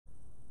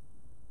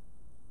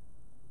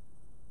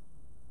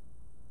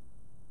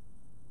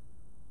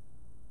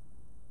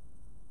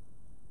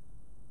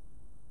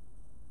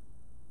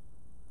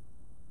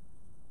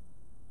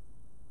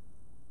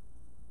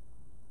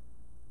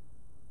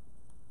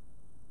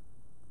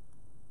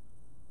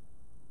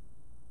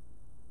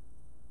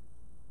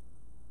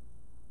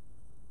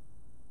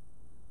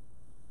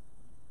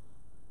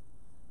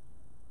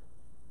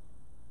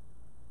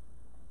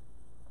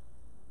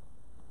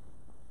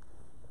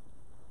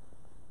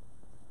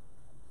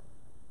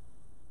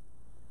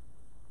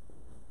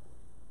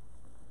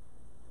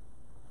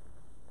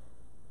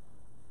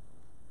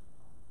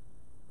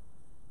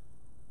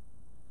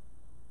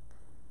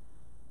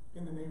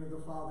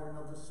Father, and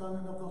of the Son,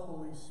 and of the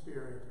Holy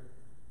Spirit.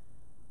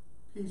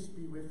 Peace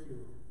be with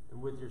you.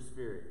 And with your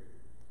spirit.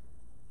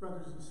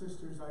 Brothers and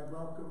sisters, I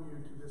welcome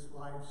you to this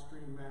live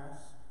stream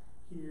Mass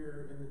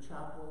here in the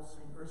chapel,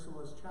 St.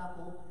 Ursula's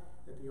Chapel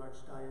at the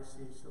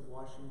Archdiocese of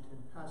Washington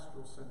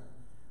Pastoral Center.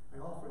 I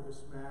offer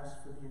this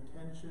Mass for the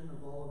intention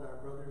of all of our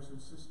brothers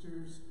and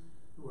sisters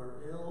who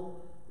are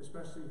ill,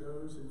 especially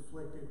those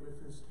inflicted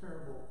with this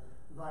terrible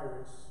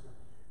virus.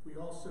 We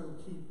also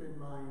keep in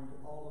mind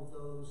all of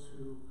those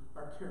who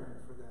are caring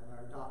for them,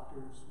 our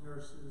doctors,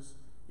 nurses,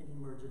 and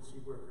emergency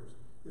workers.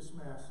 This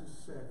Mass is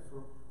said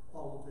for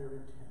all of their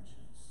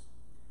intentions.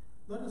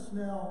 Let us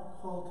now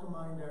call to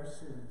mind our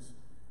sins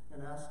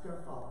and ask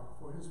our Father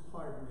for his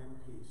pardon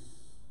and peace.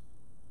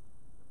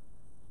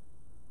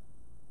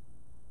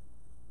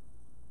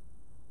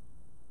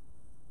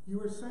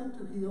 You are sent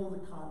to heal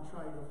the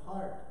contrite of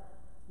heart.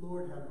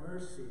 Lord, have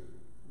mercy.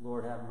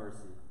 Lord, have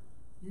mercy.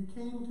 You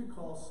came to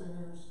call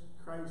sinners.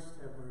 Christ,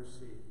 have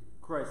mercy.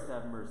 Christ,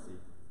 have mercy.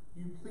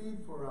 You plead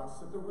for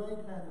us at the right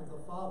hand of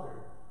the Father.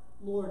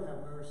 Lord,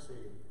 have mercy.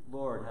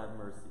 Lord, have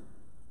mercy.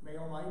 May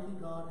Almighty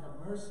God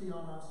have mercy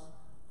on us,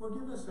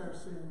 forgive us our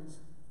sins,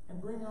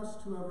 and bring us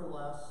to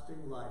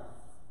everlasting life.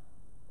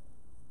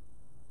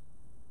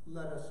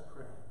 Let us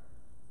pray.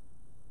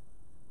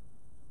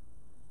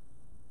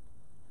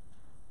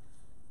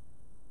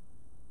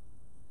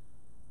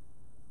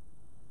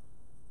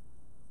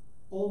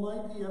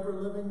 Almighty,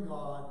 ever-living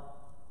God,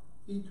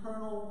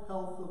 eternal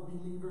health of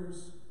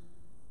believers,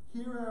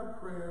 hear our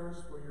prayers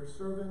for your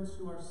servants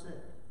who are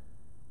sick.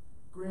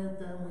 Grant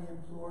them, we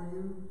implore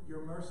you,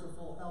 your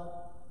merciful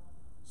help,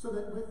 so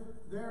that with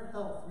their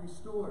health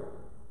restored,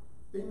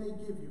 they may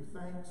give you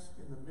thanks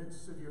in the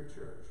midst of your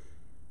church.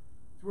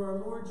 Through our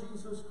Lord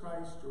Jesus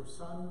Christ, your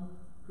Son,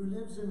 who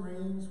lives and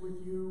reigns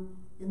with you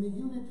in the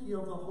unity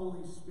of the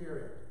Holy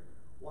Spirit,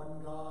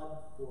 one God,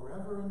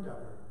 forever and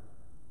ever.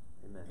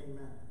 Amen.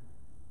 Amen.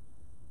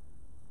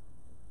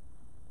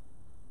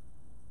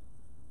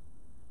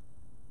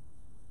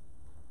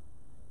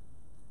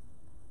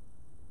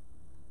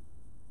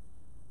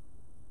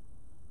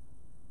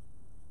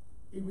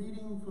 A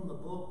reading from the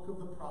book of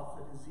the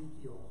prophet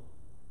Ezekiel.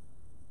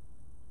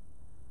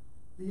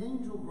 The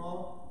angel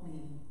brought me,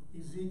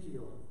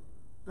 Ezekiel,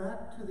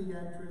 back to the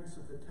entrance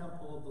of the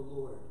temple of the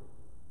Lord,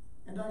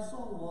 and I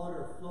saw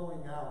water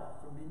flowing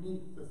out from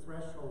beneath the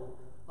threshold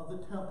of the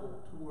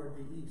temple toward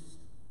the east.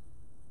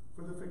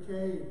 For the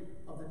facade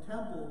of the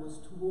temple was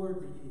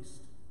toward the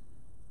east.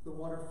 The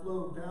water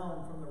flowed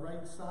down from the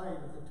right side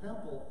of the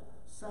temple,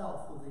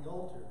 south of the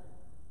altar.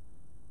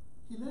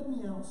 He led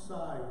me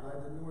outside by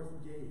the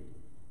north gate,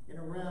 and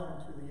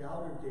around to the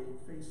outer gate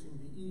facing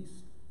the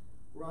east,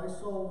 where I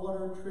saw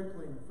water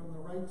trickling from the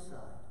right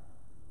side.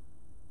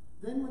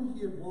 Then when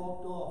he had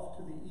walked off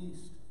to the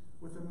east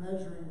with a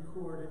measuring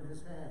cord in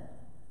his hand,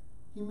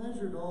 he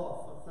measured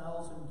off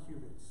 1,000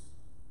 cubits,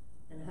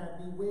 and had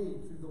me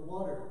wade through the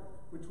water,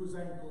 which was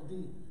ankle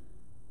deep.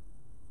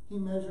 He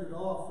measured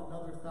off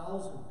another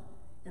 1,000,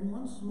 and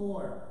once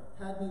more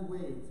had me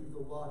wade through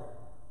the water,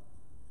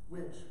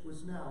 which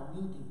was now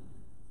knee-deep.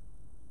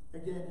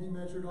 Again he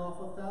measured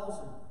off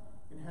 1,000,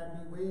 and had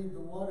me wade the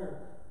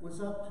water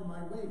was up to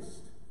my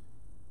waist.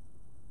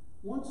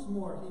 Once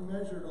more he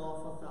measured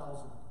off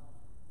 1,000,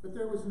 but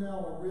there was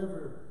now a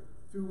river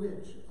through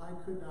which I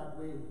could not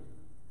wade,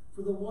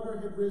 for the water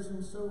had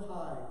risen so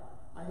high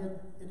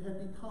it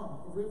had become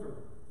a river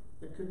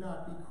that could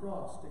not be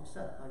crossed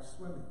except by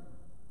swimming.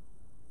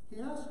 He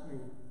asked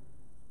me,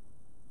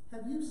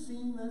 "Have you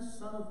seen this,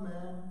 Son of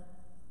Man?"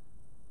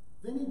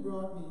 Then he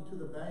brought me to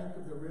the bank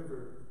of the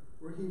river,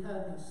 where he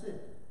had me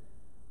sit.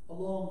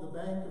 Along the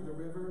bank of the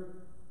river,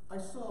 I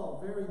saw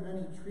very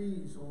many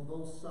trees on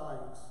both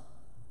sides.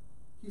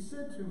 He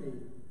said to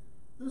me,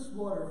 "This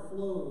water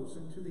flows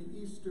into the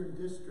eastern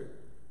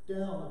district,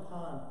 down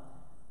upon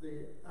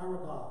the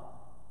Arabah,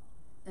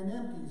 and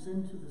empties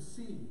into the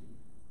sea,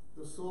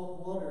 the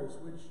salt waters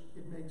which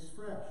it makes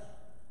fresh.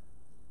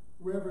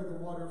 Wherever the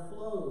water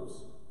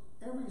flows,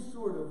 every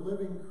sort of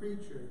living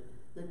creature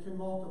that can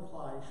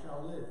multiply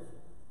shall live,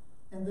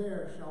 and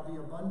there shall be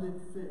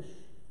abundant fish.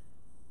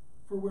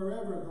 For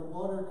wherever the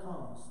water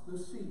comes, the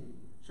sea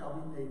shall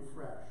be made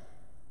fresh.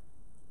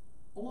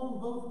 Along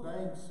both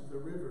banks of the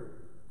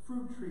river,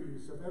 fruit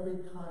trees of every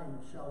kind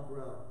shall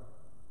grow.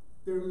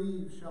 Their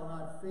leaves shall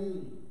not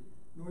fade,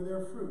 nor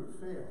their fruit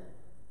fail.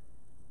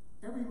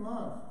 Every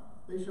month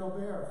they shall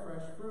bear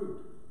fresh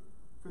fruit,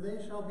 for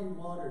they shall be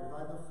watered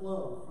by the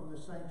flow from the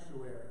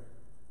sanctuary.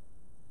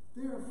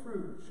 Their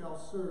fruit shall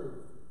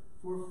serve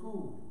for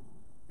food,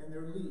 and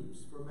their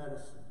leaves for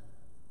medicine."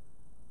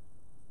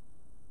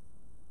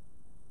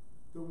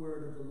 The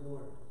word of the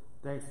Lord.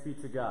 Thanks be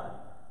to God.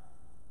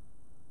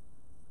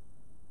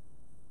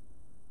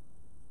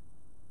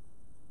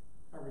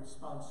 Our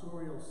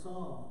responsorial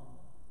psalm.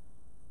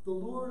 The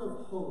Lord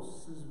of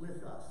hosts is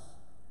with us.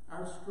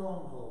 Our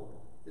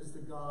stronghold is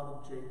the God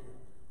of Jacob.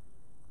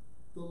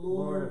 The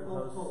Lord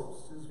of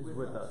hosts is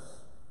with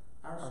us.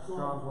 Our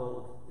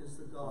stronghold is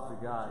the God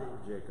of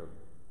Jacob. Jacob.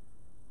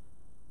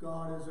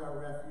 God is our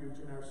refuge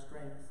and our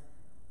strength,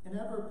 an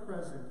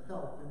ever-present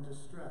help in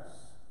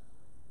distress.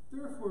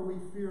 Therefore we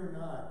fear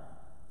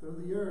not, though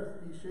the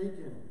earth be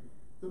shaken,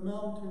 the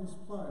mountains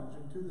plunge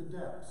into the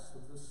depths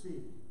of the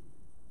sea.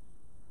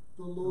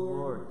 The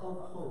Lord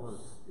of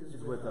hosts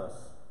is with us.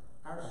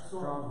 Our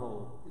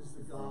stronghold is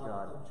the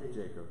God of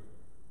Jacob.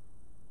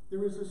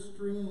 There is a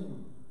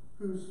stream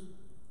whose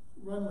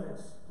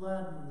runlets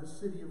gladden the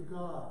city of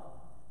God,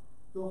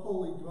 the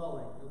holy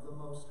dwelling of the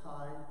Most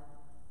High.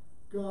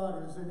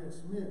 God is in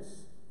its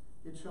midst.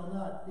 It shall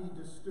not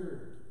be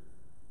disturbed.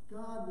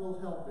 God will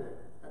help it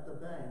at the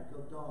bank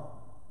of dawn.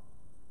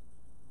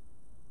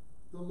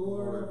 The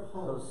Lord of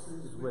hosts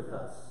is with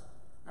us.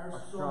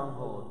 Our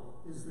stronghold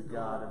is the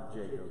God of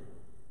Jacob.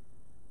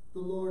 The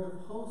Lord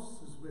of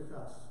hosts is with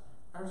us.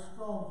 Our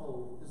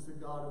stronghold is the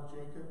God of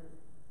Jacob.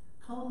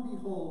 Come,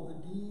 behold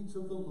the deeds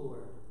of the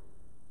Lord,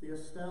 the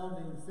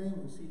astounding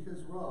things he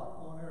has wrought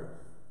on earth.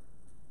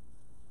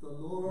 The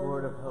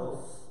Lord of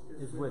hosts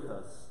is with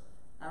us.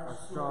 Our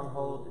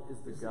stronghold is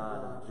the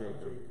God of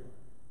Jacob.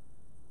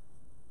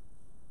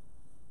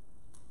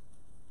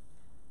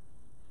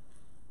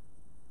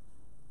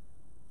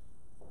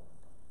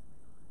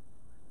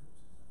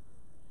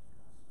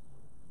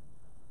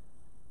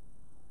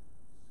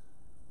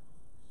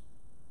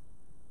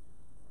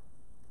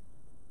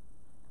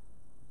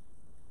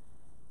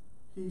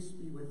 Peace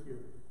be with you.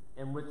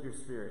 And with your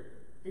spirit.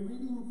 A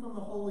reading from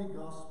the Holy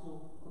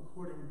Gospel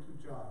according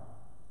to John.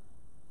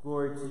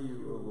 Glory to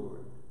you, O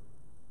Lord.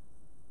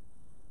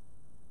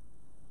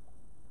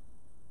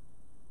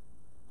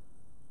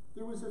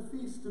 There was a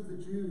feast of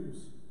the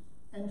Jews,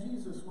 and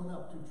Jesus went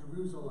up to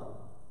Jerusalem.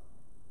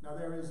 Now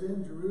there is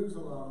in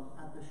Jerusalem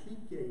at the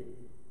sheep gate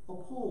a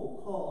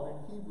pool called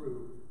in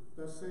Hebrew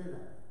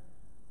Bethesda,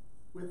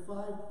 with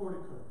 5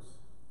 porticos.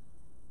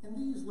 In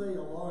these lay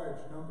a large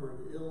number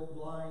of ill,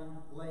 blind,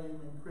 lame,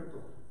 and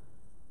crippled.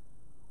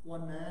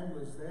 One man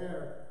was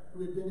there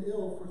who had been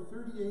ill for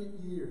 38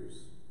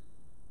 years.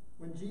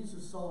 When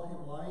Jesus saw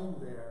him lying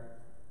there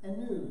and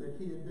knew that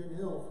he had been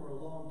ill for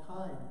a long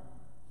time,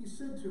 he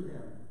said to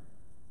him,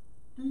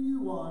 "Do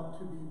you want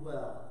to be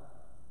well?"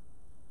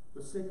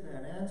 The sick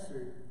man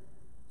answered,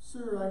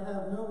 "Sir, I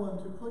have no one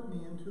to put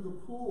me into the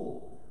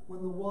pool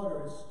when the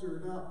water is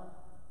stirred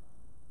up.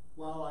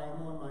 While I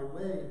am on my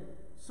way,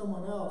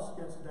 someone else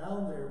gets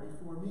down there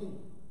before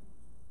me."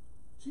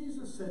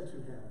 Jesus said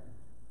to him,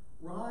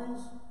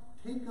 "Rise,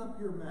 take up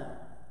your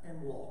mat,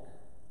 and walk."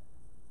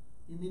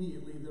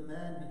 Immediately the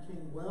man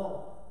became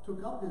well,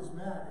 took up his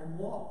mat, and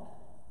walked.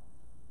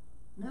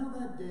 Now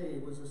that day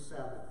was a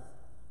Sabbath.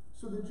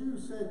 So the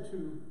Jews said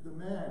to the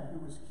man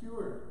who was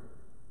cured,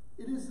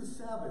 "It is the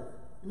Sabbath,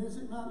 and is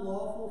it not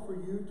lawful for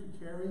you to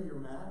carry your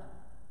mat?"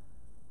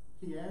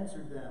 He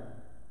answered them,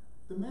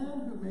 "The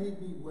man who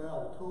made me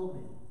well told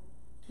me,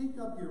 'Take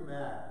up your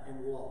mat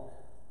and walk.'"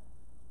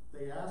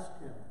 They asked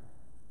him,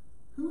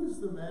 "Who is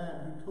the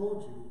man who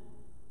told you,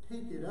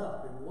 'Take it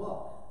up and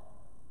walk'?"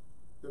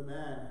 The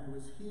man who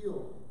was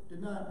healed did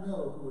not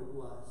know who it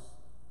was,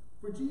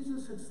 for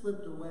Jesus had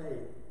slipped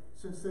away,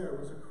 since there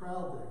was a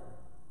crowd there.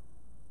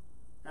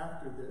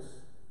 After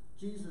this,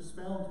 Jesus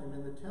found him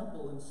in the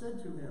temple and said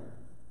to him,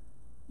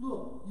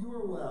 "Look, you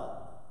are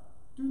well.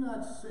 Do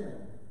not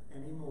sin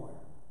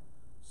anymore,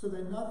 so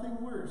that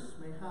nothing worse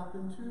may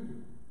happen to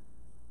you."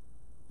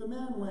 The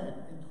man went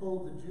and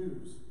told the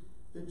Jews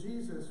that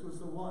Jesus was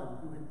the one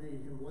who had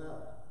made him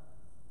well.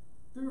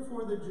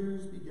 Therefore the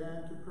Jews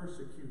began to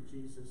persecute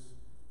Jesus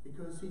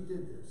because he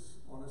did this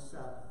on a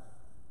Sabbath.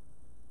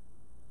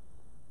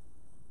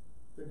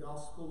 The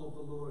Gospel of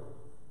the Lord.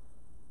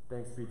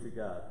 Thanks be to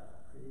God.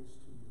 Praise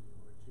to you,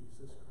 Lord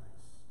Jesus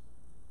Christ.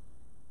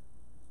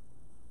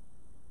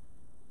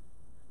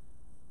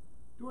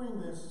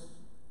 During this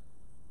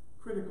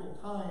critical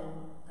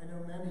time, I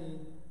know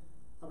many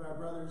of our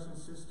brothers and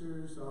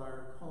sisters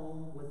are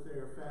home with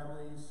their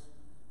families,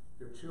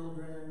 their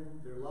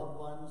children, their loved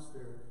ones,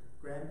 their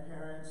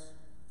grandparents.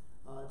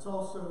 It's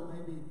also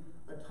maybe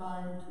a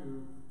time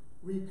to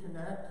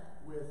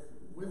reconnect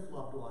with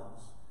loved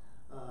ones,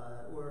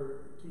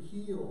 or to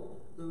heal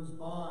those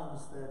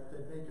bonds that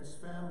make us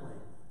family.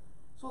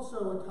 It's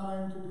also a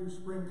time to do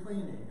spring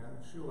cleaning,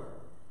 I'm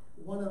sure.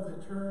 One of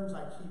the terms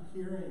I keep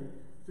hearing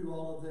through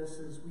all of this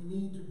is we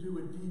need to do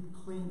a deep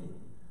cleaning.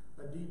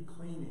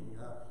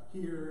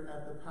 Here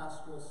at the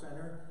Pastoral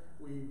Center,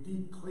 we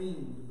deep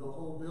cleaned the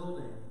whole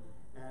building,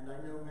 and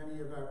I know many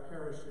of our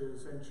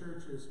parishes and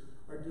churches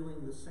are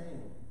doing the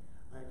same.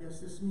 I guess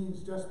this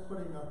means just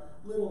putting a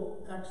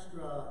little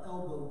extra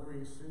elbow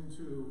grease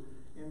into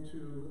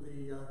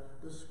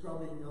the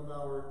scrubbing of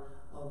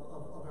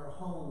our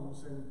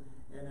homes and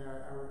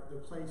the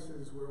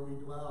places where we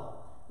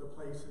dwell, the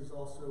places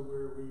also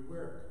where we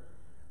work.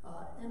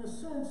 In a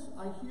sense,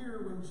 I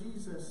hear when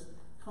Jesus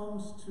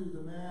comes to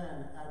the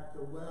man at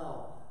the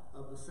well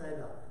of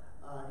Bethesda,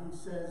 he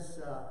says,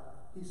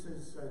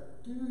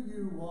 "Do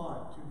you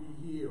want to be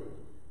healed?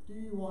 Do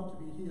you want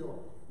to be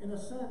healed?" In a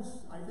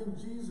sense, I think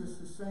Jesus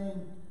is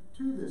saying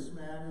to this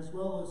man as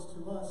well as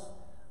to us,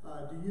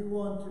 do you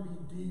want to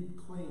be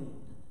deep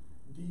cleaned?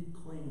 Deep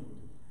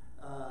cleaned.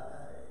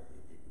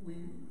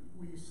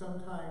 we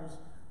sometimes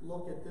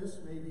look at this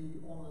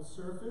maybe on the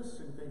surface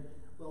and think,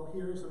 well,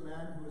 here's a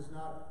man who has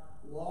not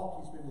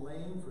walked. He's been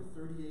lame for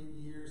 38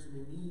 years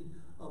and in need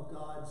of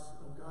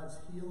God's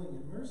healing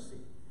and mercy.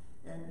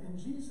 And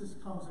Jesus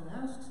comes and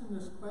asks him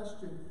this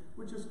question,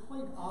 which is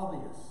quite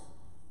obvious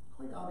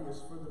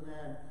for the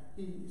man.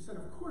 He said,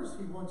 of course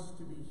he wants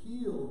to be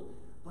healed,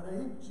 but I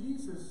think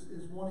Jesus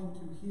is wanting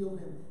to heal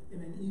him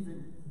in an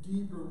even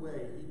deeper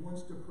way. He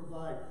wants to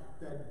provide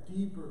that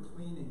deeper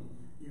cleaning,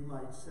 you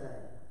might say.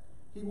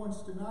 He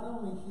wants to not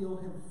only heal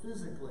him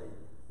physically,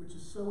 which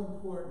is so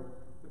important,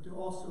 but to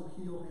also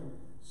heal him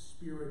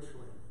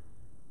spiritually.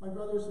 My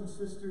brothers and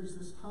sisters,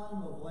 this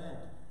time of Lent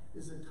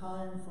is a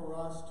time for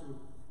us to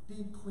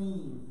deep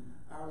clean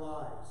our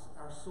lives,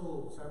 our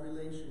souls, our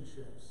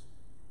relationships.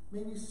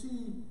 May we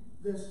see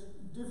this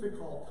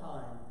difficult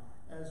time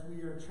as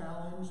we are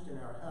challenged in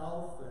our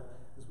health,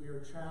 as we are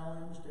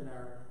challenged in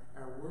our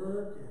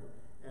work,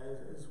 and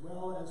as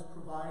well as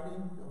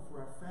providing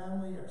for our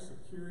family, our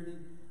security.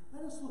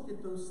 Let us look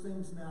at those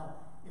things now,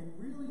 and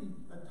really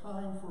a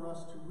time for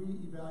us to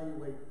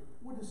reevaluate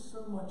what is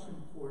so much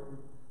important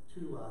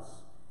to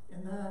us,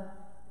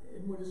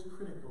 and what is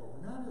critical,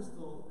 and that is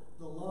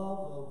the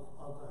love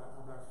of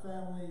our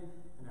family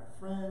and our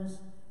friends.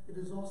 It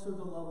is also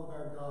the love of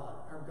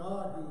our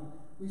God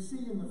who we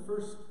see in the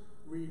first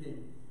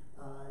reading.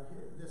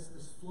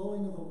 This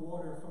flowing of the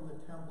water from the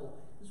temple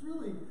is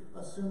really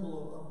a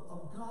symbol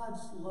of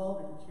God's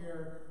love and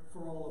care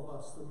for all of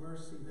us, the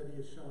mercy that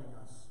he is showing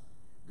us.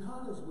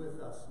 God is with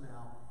us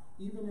now,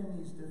 even in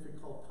these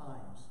difficult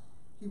times.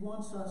 He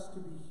wants us to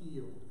be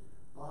healed,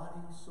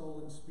 body,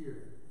 soul, and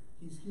spirit.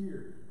 He's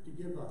here to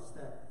give us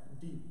that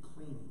deep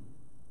cleaning.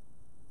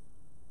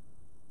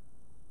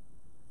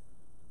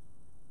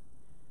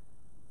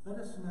 Let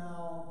us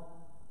now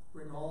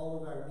bring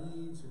all of our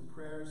needs and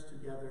prayers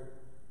together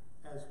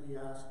as we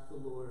ask the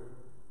Lord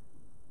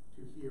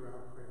to hear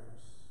our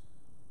prayers.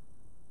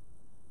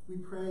 We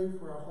pray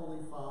for our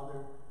Holy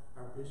Father,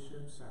 our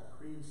bishops, our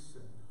priests,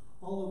 and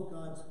all of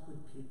God's good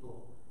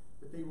people,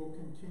 that they will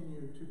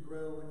continue to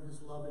grow in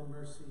his love and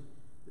mercy,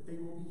 that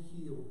they will be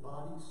healed,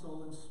 body,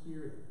 soul, and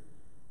spirit.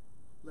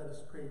 Let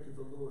us pray to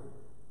the Lord.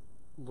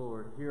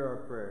 Lord, hear our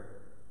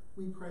prayer.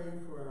 We pray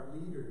for our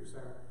leaders,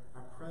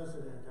 our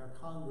president, our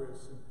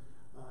Congress, and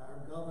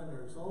our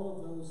governors, all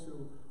of those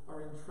who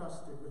are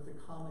entrusted with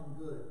the common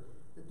good,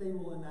 that they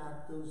will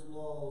enact those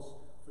laws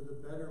for the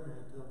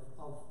betterment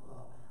of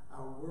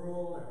our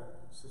world, our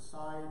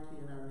society,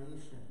 and our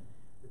nation,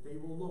 that they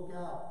will look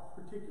out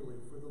particularly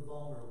for the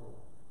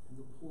vulnerable and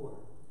the poor.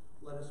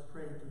 Let us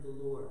pray to the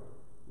Lord.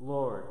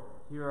 Lord,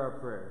 hear our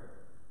prayer.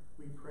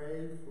 We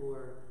pray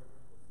for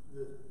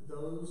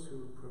those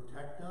who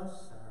protect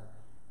us,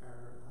 our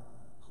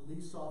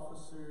police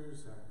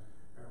officers,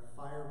 our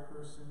fire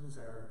persons,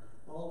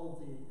 all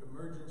of the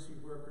emergency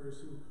workers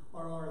who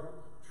are our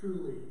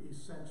truly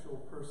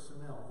essential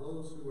personnel,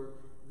 those who are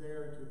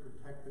there to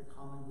protect the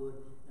common good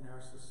in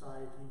our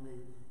society. May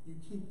you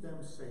keep them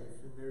safe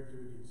in their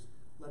duties.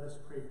 Let us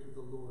pray to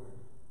the Lord.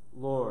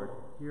 Lord,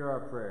 hear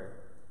our prayer.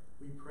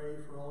 We pray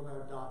for all of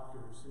our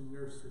doctors and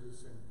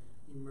nurses and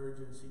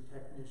emergency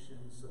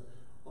technicians,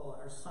 all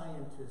our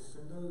scientists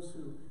and those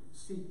who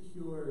seek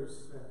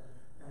cures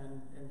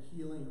and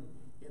healing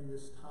in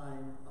this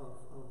time of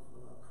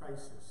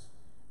crisis.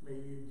 May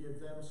you give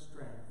them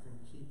strength and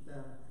keep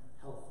them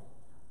healthy.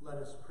 Let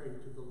us pray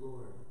to the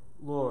Lord.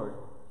 Lord,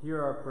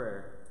 hear our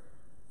prayer.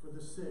 For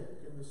the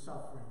sick and the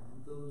suffering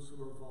and those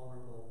who are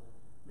vulnerable,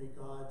 may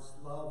God's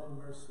love and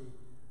mercy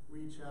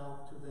reach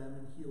out to them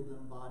and heal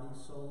them body,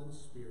 soul, and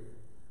spirit.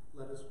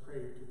 Let us pray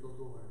to the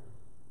Lord.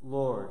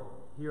 Lord,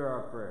 hear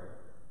our prayer.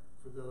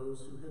 For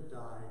those who have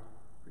died,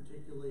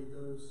 particularly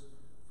those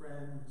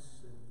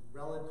friends and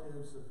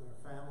relatives of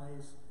our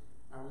families,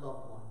 our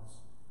loved ones,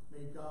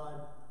 may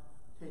God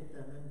take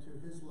them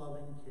into his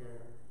loving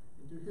care,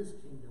 into his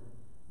kingdom,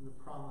 and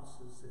the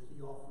promises that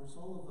he offers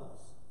all of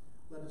us.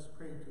 Let us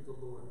pray to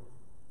the Lord.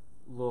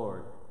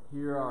 Lord,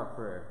 hear our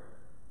prayer.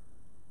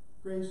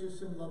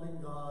 Gracious and loving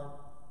God,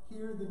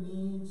 hear the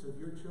needs of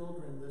your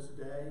children this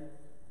day.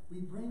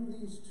 We bring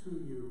these to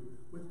you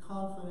with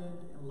confident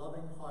and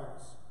loving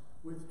hearts,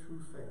 with true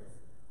faith.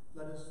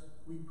 Let us,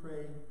 we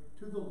pray,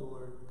 to the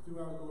Lord through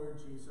our Lord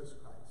Jesus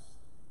Christ.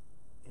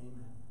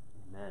 Amen.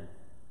 Amen.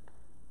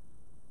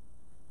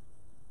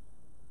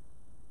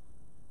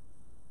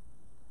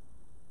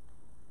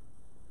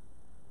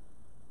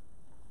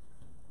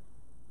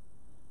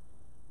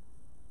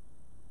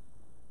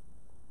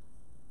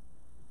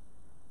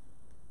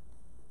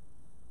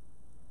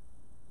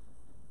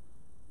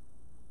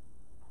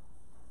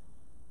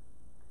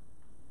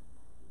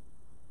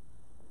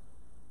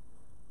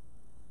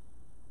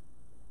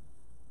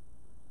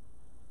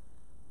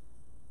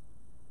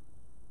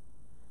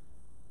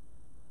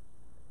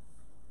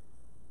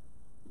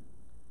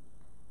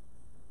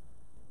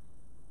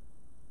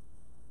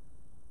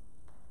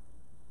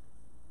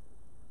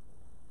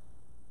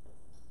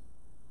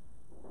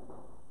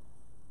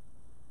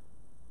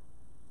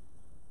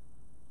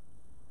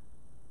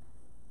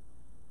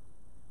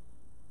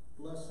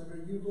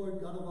 you,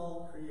 Lord God of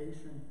all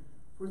creation,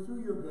 for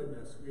through your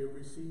goodness we have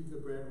received the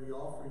bread we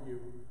offer you,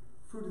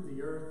 fruit of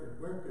the earth and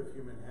work of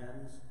human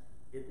hands.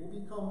 It will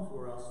become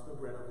for us the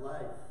bread of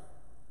life.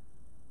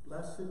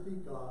 Blessed be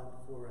God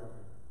forever.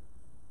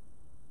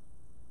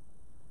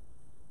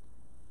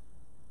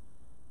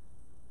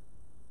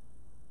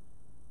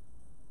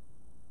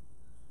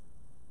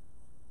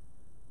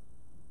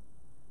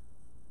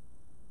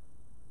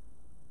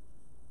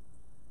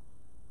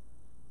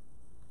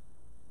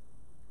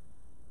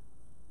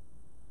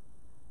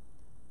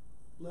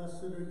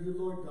 Blessed are you,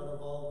 Lord God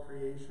of all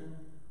creation,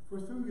 for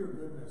through your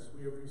goodness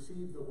we have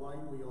received the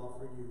wine we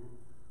offer you,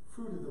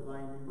 fruit of the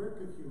vine and work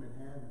of human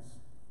hands.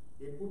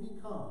 It will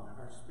become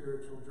our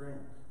spiritual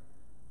drink.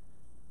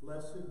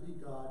 Blessed be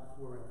God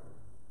forever.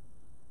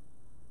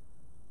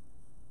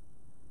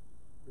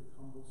 With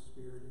humble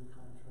spirit and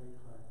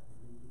contrite heart,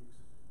 may we be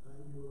accepted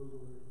by you, O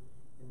Lord,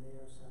 and may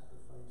our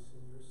sacrifice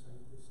in your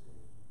sight this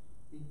day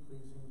be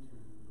pleasing to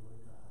you,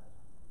 Lord God.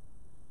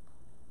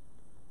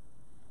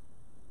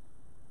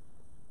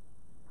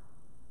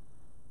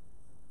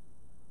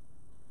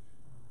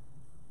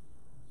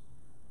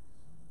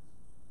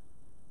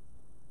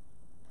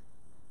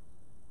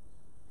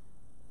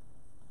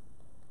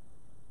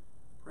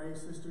 Pray,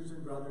 sisters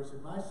and brothers,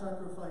 that my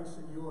sacrifice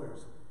and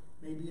yours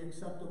may be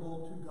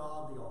acceptable to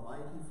God, the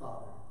Almighty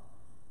Father.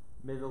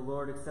 May the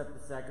Lord accept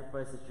the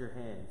sacrifice at your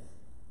hands,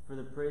 for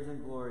the praise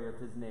and glory of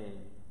his name,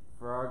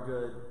 for our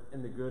good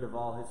and the good of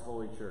all his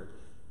holy church.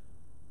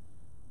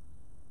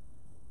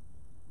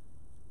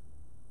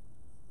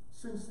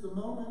 Since the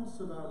moments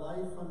of our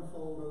life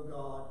unfold, O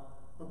God,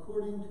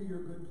 according to your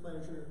good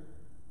pleasure,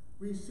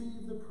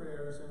 receive the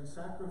prayers and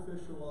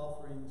sacrificial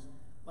offerings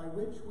by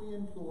which we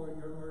implore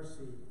your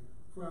mercy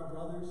for our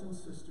brothers and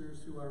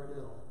sisters who are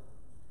ill,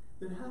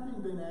 that having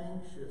been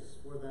anxious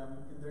for them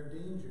in their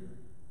danger,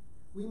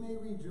 we may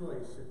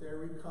rejoice at their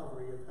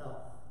recovery of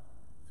health,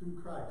 through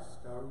Christ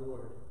our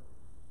Lord.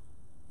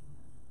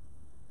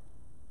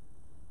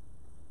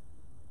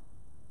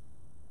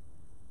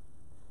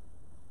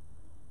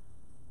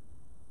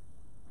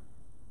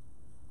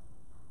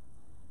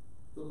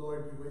 The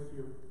Lord be with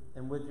you.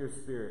 And with your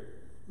spirit.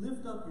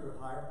 Lift up your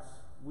hearts.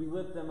 We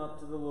lift them up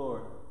to the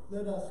Lord.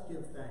 Let us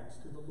give thanks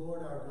to the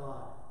Lord our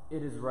God.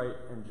 It is right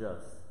and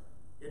just.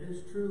 It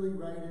is truly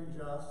right and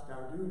just,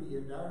 our duty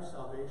and our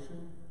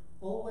salvation,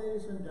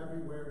 always and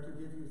everywhere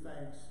to give you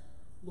thanks,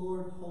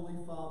 Lord, Holy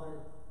Father,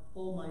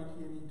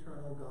 Almighty and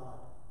eternal God.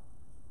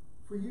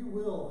 For you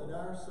will that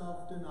our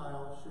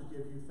self-denial should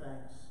give you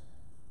thanks,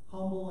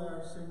 humble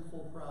our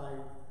sinful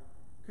pride,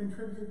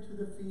 contribute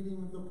to the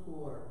feeding of the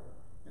poor,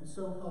 and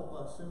so help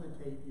us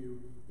imitate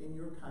you in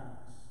your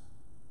kindness.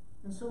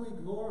 And so we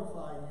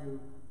glorify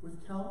you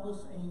with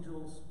countless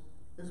angels,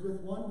 as with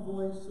one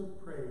voice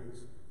of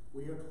praise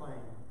we acclaim.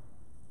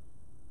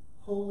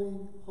 Holy,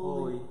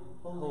 holy,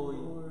 holy,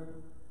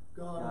 Lord,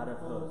 God of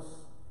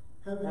hosts,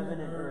 heaven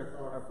and earth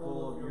are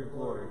full of your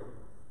glory.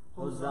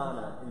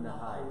 Hosanna in the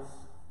highest.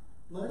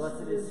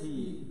 Blessed is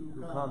he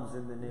who comes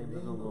in the name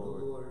of the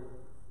Lord.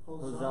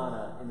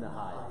 Hosanna in the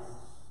highest.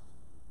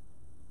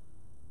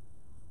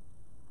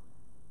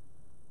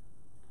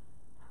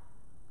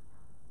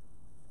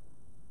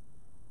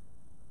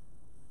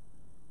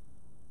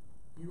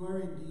 You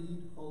are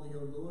indeed holy,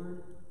 O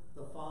Lord,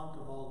 the font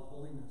of all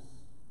holiness.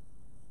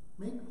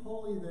 Make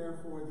holy,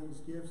 therefore,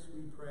 these gifts,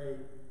 we pray,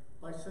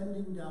 by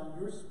sending down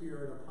your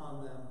Spirit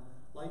upon them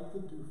like the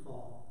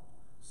dewfall,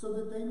 so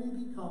that they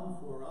may become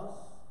for us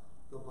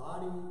the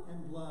body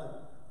and blood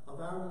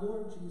of our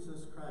Lord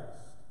Jesus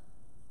Christ.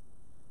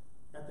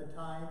 At the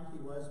time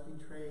he was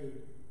betrayed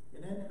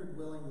and entered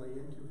willingly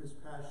into his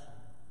passion,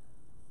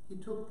 he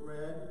took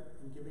bread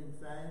and, giving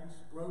thanks,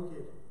 broke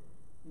it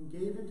and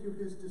gave it to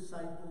his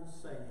disciples,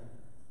 saying,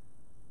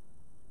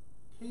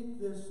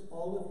 "Take this,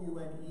 all of you,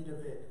 and eat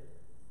of it,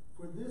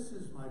 for this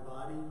is my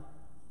body,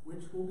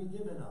 which will be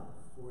given up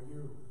for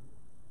you."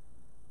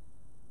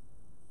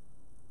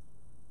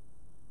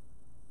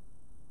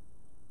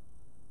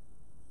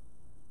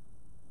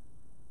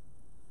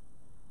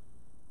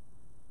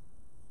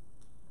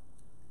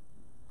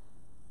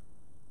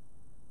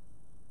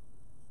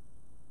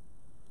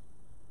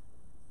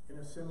 In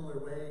a similar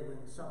way,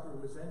 when supper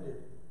was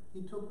ended,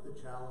 he took the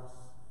chalice,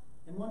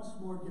 and once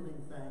more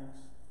giving thanks,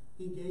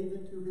 he gave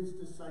it to his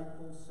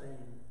disciples,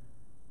 saying,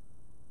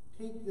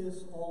 "Take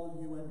this, all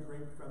of you, and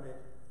drink from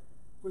it,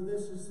 for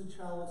this is the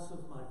chalice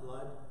of my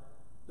blood,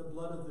 the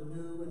blood of the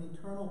new and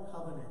eternal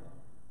covenant,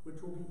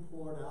 which will be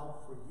poured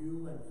out for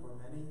you and for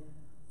many,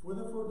 for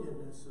the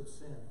forgiveness of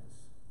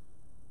sins.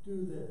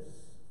 Do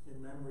this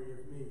in memory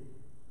of me."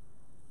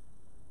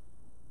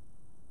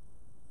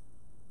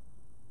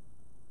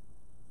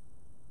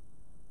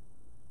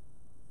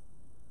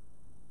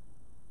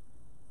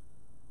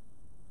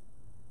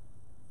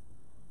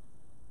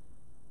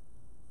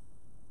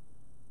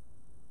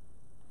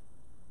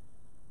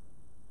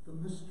 The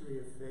mystery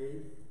of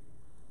faith.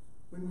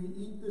 When we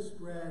eat this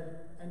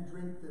bread and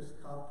drink this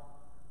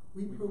cup,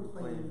 we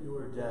proclaim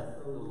your death,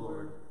 O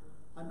Lord,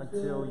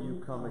 until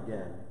you come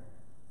again.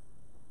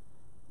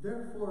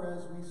 Therefore,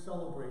 as we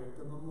celebrate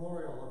the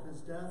memorial of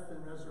his death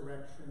and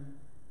resurrection,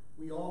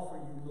 we offer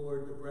you,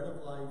 Lord, the bread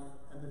of life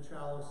and the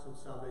chalice of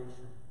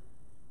salvation,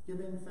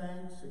 giving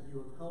thanks that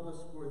you have held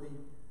us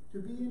worthy to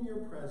be in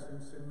your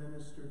presence and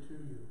minister to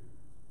you.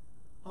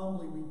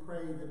 Humbly we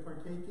pray that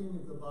partaking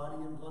of the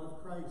body and blood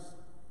of Christ,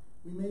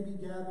 we may be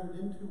gathered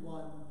into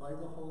one by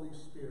the Holy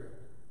Spirit.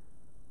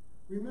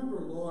 Remember,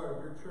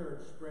 Lord, your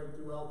church spread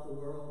throughout the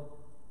world,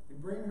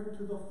 and bring her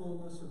to the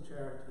fullness of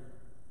charity,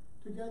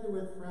 together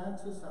with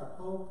Francis, our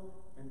Pope,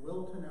 and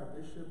Wilton, our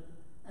Bishop,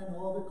 and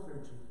all the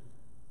clergy.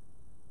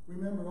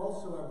 Remember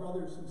also our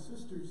brothers and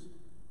sisters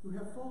who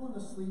have fallen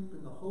asleep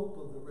in the hope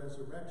of the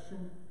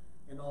resurrection,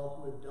 and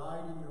all who have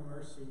died in your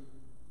mercy.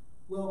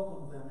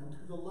 Welcome them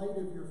into the light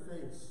of your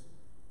face.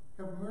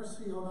 Have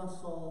mercy on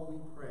us all,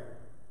 we pray,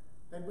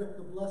 that with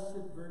the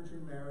Blessed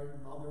Virgin Mary,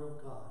 Mother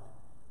of God,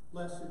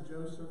 blessed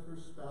Joseph, her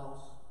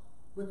spouse,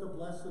 with the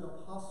blessed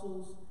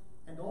apostles,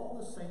 and all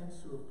the saints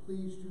who have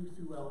pleased you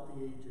throughout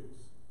the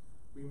ages,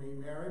 we may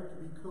merit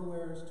to be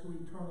co-heirs to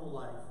eternal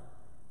life,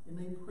 and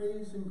may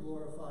praise and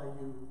glorify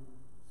you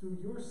through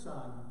your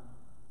Son,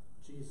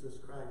 Jesus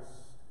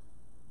Christ.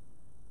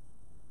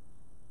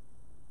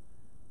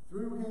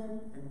 Through him,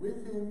 and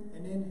with him,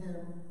 and in him,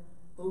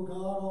 O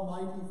God,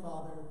 Almighty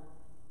Father,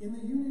 in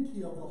the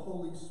unity of the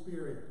Holy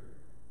Spirit,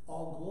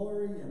 all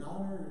glory and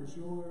honor is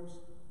yours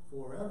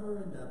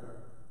forever and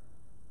ever.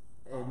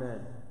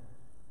 Amen.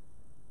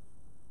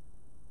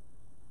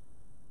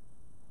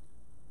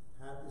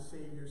 At the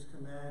Savior's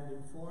command,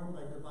 informed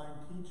by divine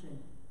teaching,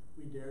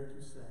 we dare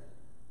to say,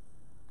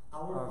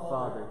 Our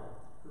Father,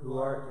 who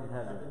art in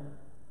heaven,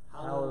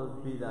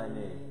 hallowed be thy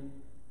name.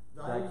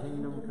 Thy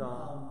kingdom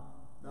come,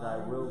 thy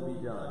will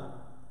be done,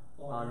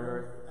 on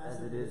earth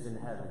as it is in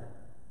heaven.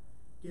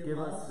 Give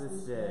us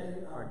this day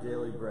our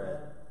daily bread,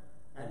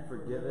 and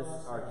forgive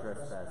us our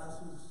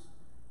trespasses,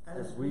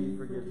 as we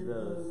forgive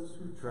those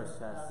who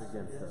trespass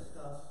against us.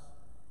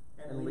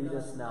 And lead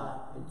us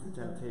not into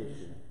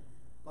temptation,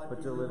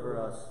 but deliver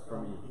us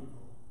from evil.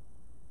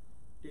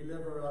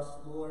 Deliver us,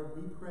 Lord,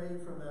 we pray,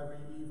 from every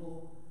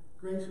evil.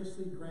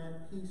 Graciously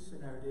grant peace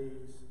in our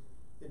days,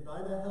 that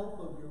by the help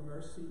of your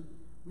mercy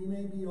we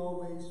may be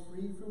always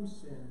free from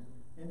sin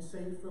and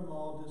safe from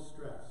all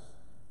distress,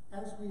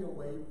 as we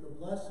await the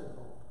blessed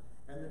hope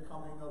and the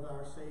coming of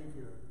our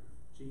Savior,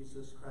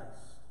 Jesus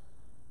Christ.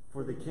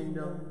 For the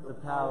kingdom, the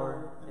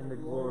power, and the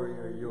glory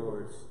are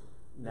yours,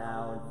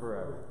 now and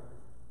forever.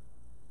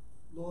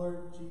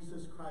 Lord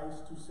Jesus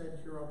Christ, who said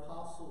to your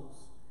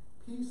apostles,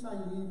 Peace I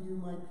leave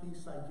you, my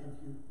peace I give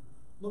you,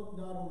 look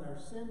not on our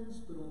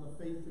sins, but on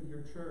the faith of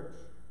your church,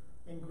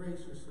 and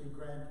graciously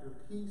grant her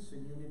peace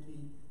and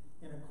unity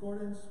in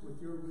accordance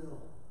with your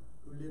will,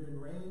 who live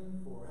and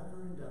reign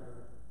forever and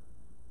ever.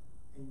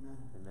 Amen.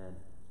 Amen.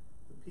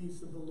 The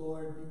peace of the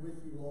Lord be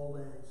with you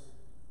always.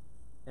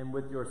 And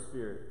with your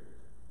spirit.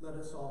 Let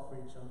us offer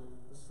each other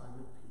a sign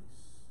of peace.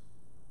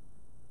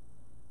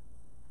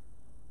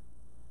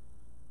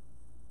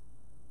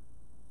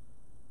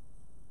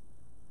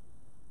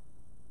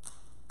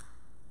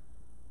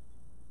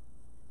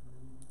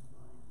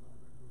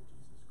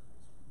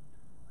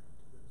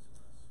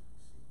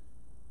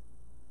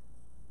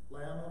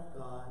 Lamb of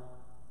God,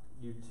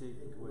 you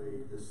take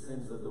away the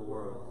sins of the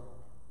world.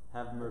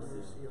 Have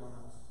mercy on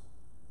us.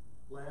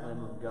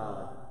 Lamb of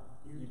God,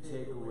 you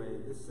take away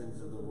the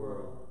sins of the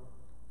world.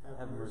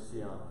 Have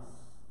mercy on us.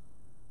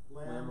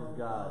 Lamb of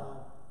God,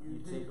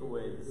 you take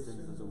away the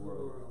sins of the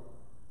world.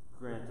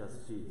 Grant us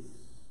peace.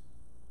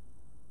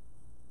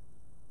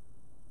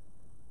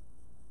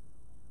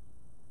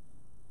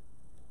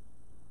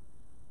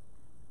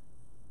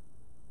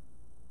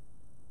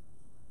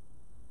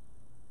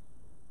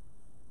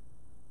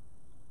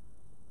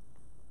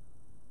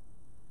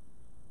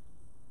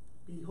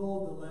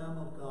 Behold the Lamb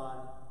of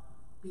God.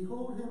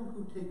 Behold him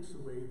who takes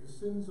away the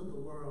sins of the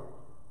world.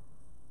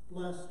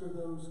 Blessed are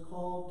those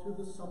called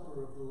to the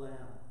supper of the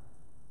Lamb.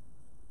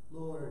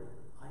 Lord,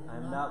 I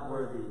am not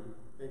worthy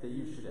that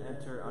you should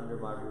enter under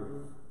my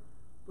roof,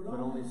 but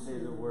only say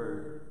the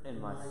word, and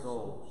my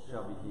soul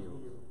shall be healed.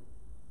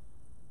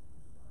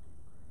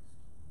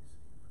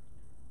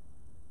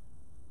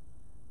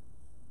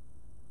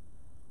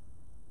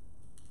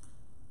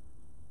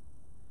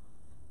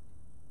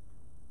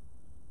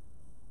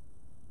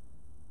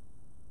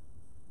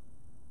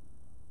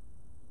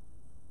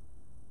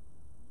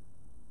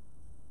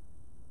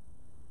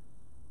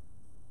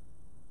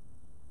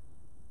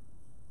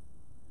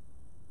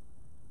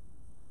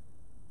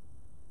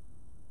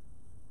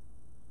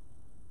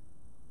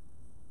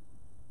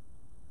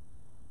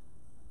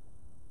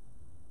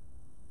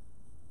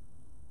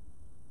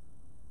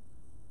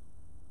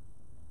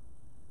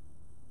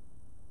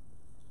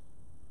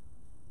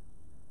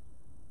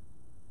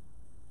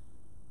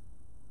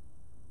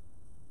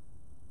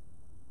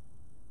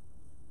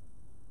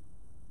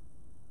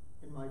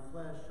 In my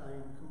flesh I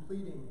am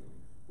completing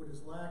what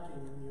is lacking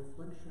in the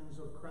afflictions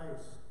of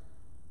Christ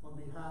on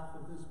behalf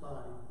of his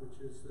body, which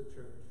is the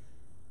church.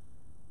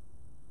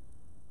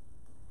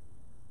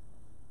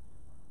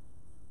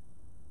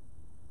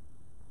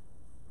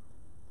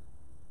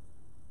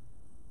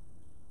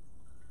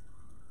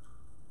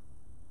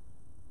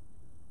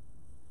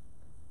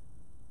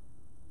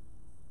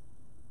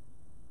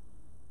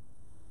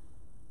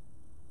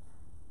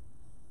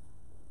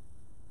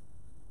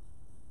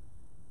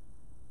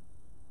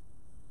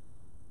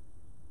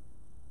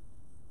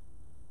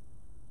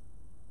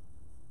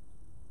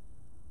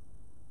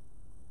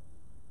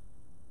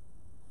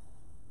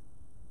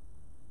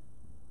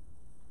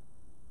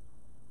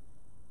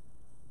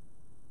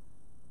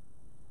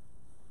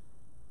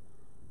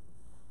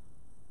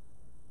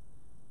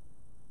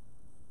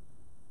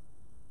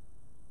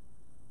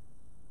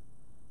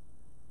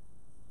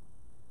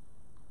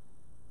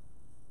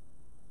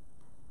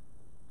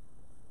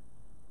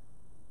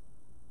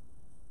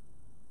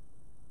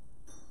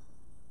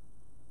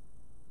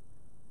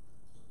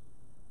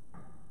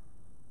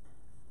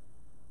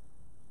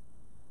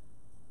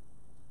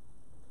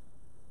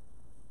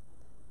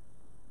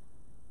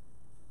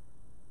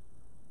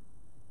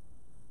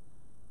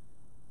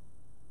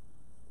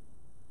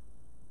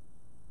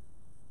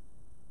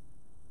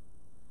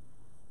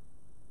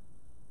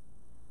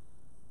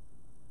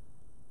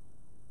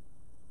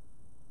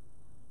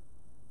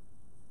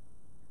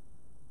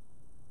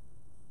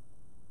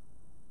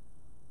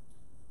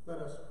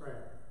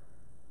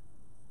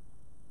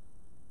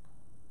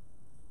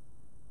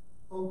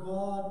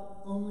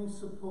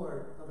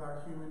 support of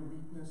our human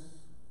weakness,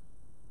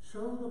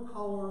 show the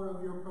power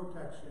of your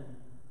protection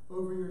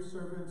over your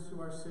servants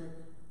who are sick,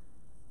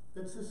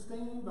 that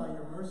sustained by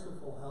your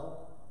merciful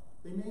help,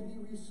 they may be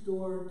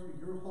restored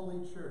to your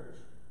holy church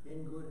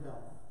in good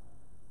health,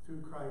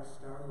 through Christ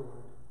our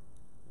Lord.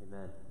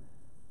 Amen.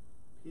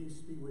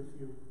 Peace be with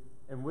you.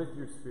 And with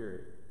your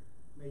spirit.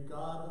 May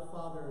God the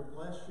Father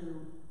bless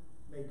you.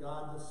 May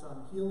God the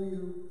Son heal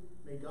you.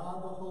 May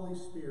God the Holy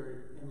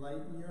Spirit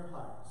enlighten your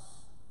hearts.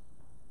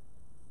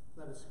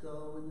 Let us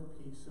go in the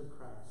peace of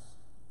Christ.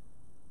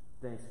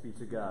 Thanks be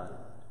to God.